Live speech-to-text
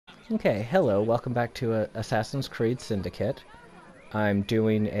Okay, hello, welcome back to Assassin's Creed Syndicate. I'm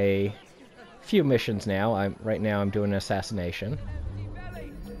doing a few missions now. Right now I'm doing an assassination.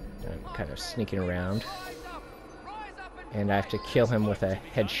 I'm kind of sneaking around. And I have to kill him with a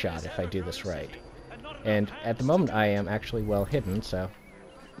headshot if I do this right. And at the moment I am actually well hidden, so...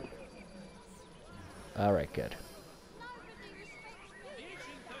 Alright, good.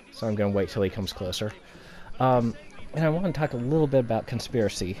 So I'm going to wait till he comes closer. And I want to talk a little bit about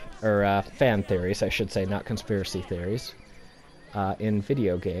conspiracy, or fan theories, I should say, not conspiracy theories,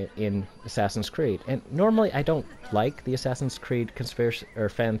 in Assassin's Creed. And normally I don't like the Assassin's Creed conspiracy or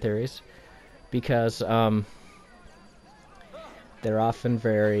fan theories because they're often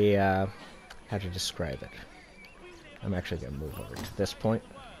very how to describe it. I'm actually going to move over to this point,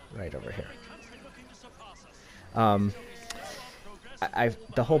 right over here.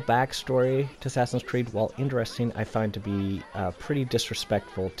 The whole backstory to Assassin's Creed, while interesting, I find to be pretty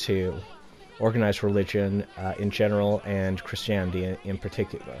disrespectful to organized religion in general and Christianity in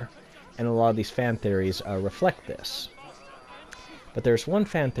particular. And a lot of these fan theories reflect this. But there's one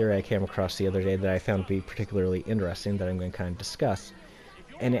fan theory I came across the other day that I found to be particularly interesting that I'm going to kind of discuss.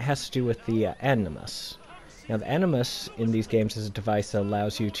 And it has to do with the Animas. Now, the Animas in these games is a device that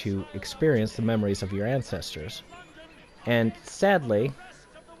allows you to experience the memories of your ancestors. And sadly,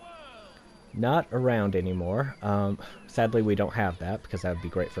 not around anymore. Sadly, we don't have that because that would be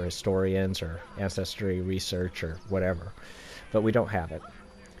great for historians or ancestry research or whatever. But we don't have it.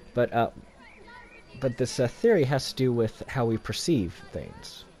 But this theory has to do with how we perceive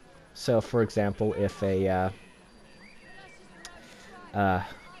things. So, for example, if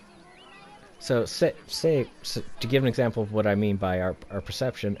say to give an example of what I mean by our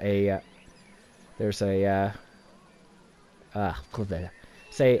perception, there's a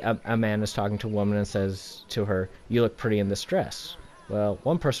say a man is talking to a woman and says to her, "You look pretty in this dress." Well,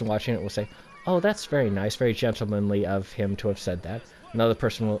 one person watching it will say, "Oh, that's very nice, very gentlemanly of him to have said that." Another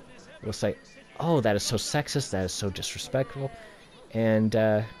person will say, "Oh, that is so sexist, that is so disrespectful." And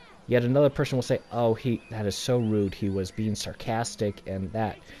yet another person will say, "Oh, that is so rude, he was being sarcastic," and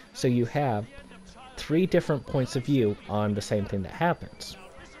that. So you have three different points of view on the same thing that happens.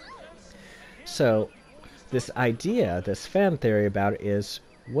 So this idea, this fan theory about it is,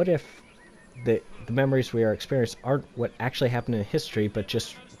 what if the memories we are experiencing aren't what actually happened in history, but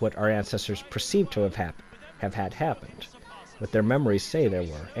just what our ancestors perceive to have had happened, what their memories say they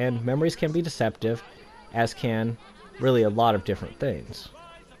were. And memories can be deceptive, as can really a lot of different things.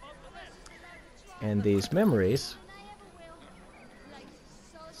 And these memories,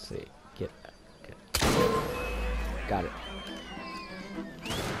 let's see, got it.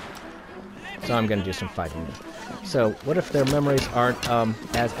 So I'm going to do some fighting now. So what if their memories aren't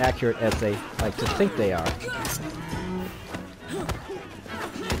as accurate as they like to think they are?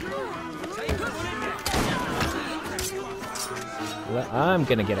 Well, I'm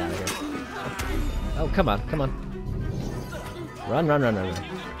going to get out of here. Oh, come on, come on. Run, run, run, run, run.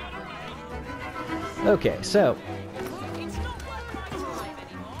 Okay, so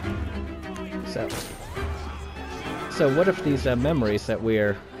what if these memories that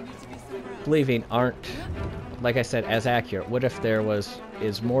we're believing aren't, like I said, as accurate? What if there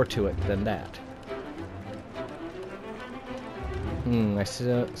is more to it than that? I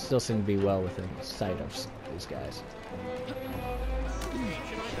still seem to be well within sight of these guys.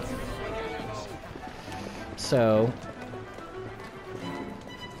 So,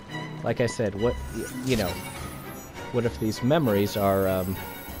 like I said, what if these memories are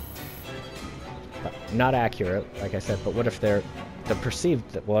not accurate, like I said, but what if they're the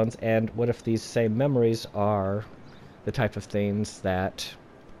perceived ones, and what if these same memories are the type of things that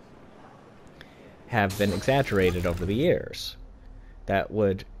have been exaggerated over the years? That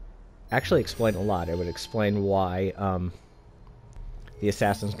would actually explain a lot. It would explain why the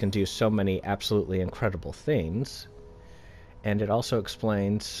assassins can do so many absolutely incredible things, and it also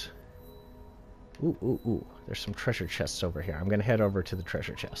explains... Ooh, there's some treasure chests over here. I'm going to head over to the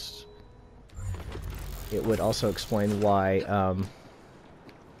treasure chests. It would also explain why,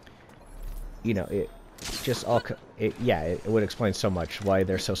 it would explain so much why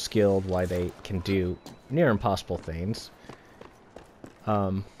they're so skilled, why they can do near impossible things.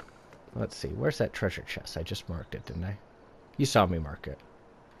 Let's see, where's that treasure chest? I just marked it, didn't I? You saw me mark it.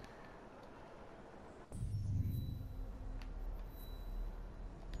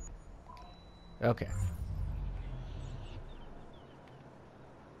 Okay.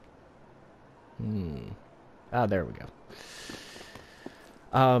 Ah, there we go.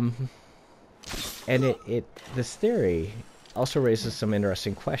 And this theory also raises some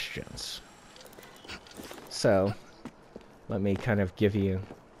interesting questions. So, let me kind of give you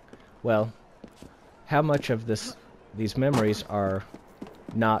well, how much of these memories are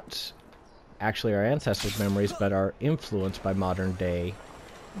not actually our ancestors' memories, but are influenced by modern day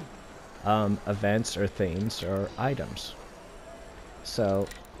events or things or items. So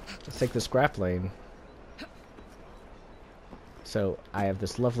let's take this grappling. So I have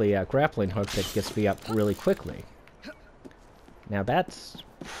this lovely grappling hook that gets me up really quickly. Now that's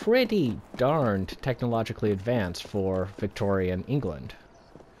pretty darned technologically advanced for Victorian England.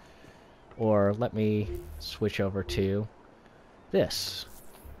 Or let me switch over to this.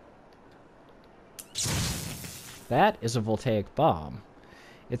 That is a voltaic bomb.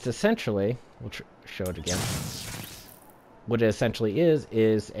 It's essentially, we'll show it again. What it essentially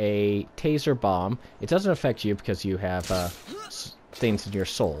is a taser bomb. It doesn't affect you because you have things in your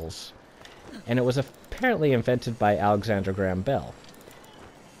souls. And it was apparently invented by Alexander Graham Bell,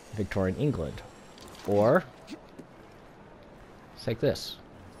 Victorian England. Or, it's like this.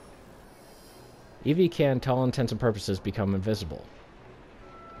 Evie can, to all intents and purposes, become invisible.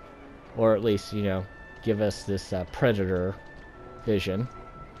 Or at least, you know, give us this predator vision.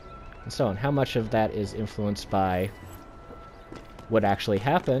 And so on. How much of that is influenced by what actually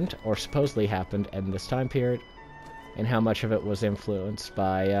happened, or supposedly happened, in this time period, and how much of it was influenced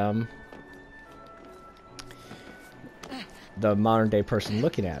by the modern-day person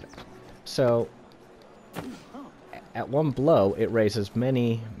looking at it. So, at one blow, it raises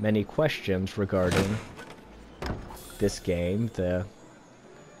many, many questions regarding this game,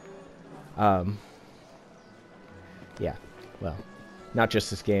 yeah, well, not just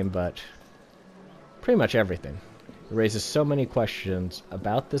this game, but pretty much everything. It raises so many questions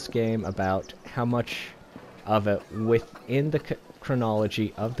about this game, about how much of it within the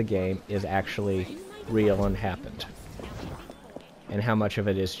chronology of the game is actually real and happened. And how much of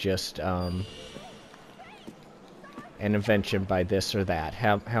it is just an invention by this or that.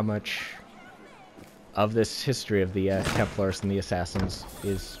 How much of this history of the Templars and the Assassins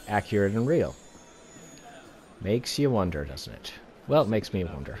is accurate and real. Makes you wonder, doesn't it? Well, it makes me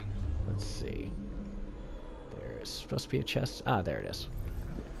wonder. Let's see. There's supposed to be a chest. Ah, there it is.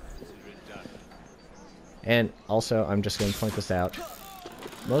 And also, I'm just going to point this out.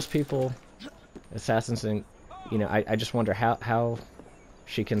 Most people, Assassins, and you know, I just wonder how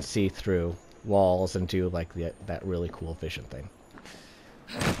she can see through walls and do like that really cool vision thing.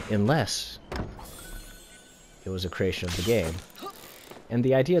 Unless it was a creation of the game. And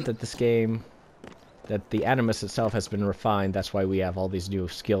the idea that this game, that the Animus itself has been refined, that's why we have all these new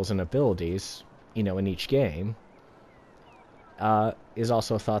skills and abilities, you know, in each game, is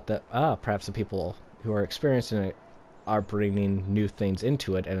also thought that, perhaps the people who are experiencing it are bringing new things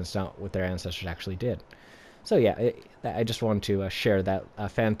into it, and it's not what their ancestors actually did. So yeah, I just wanted to share that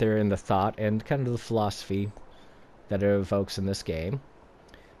fan theory and the thought, and kind of the philosophy that it evokes in this game.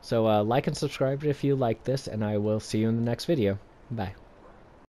 So like and subscribe if you like this, and I will see you in the next video. Bye.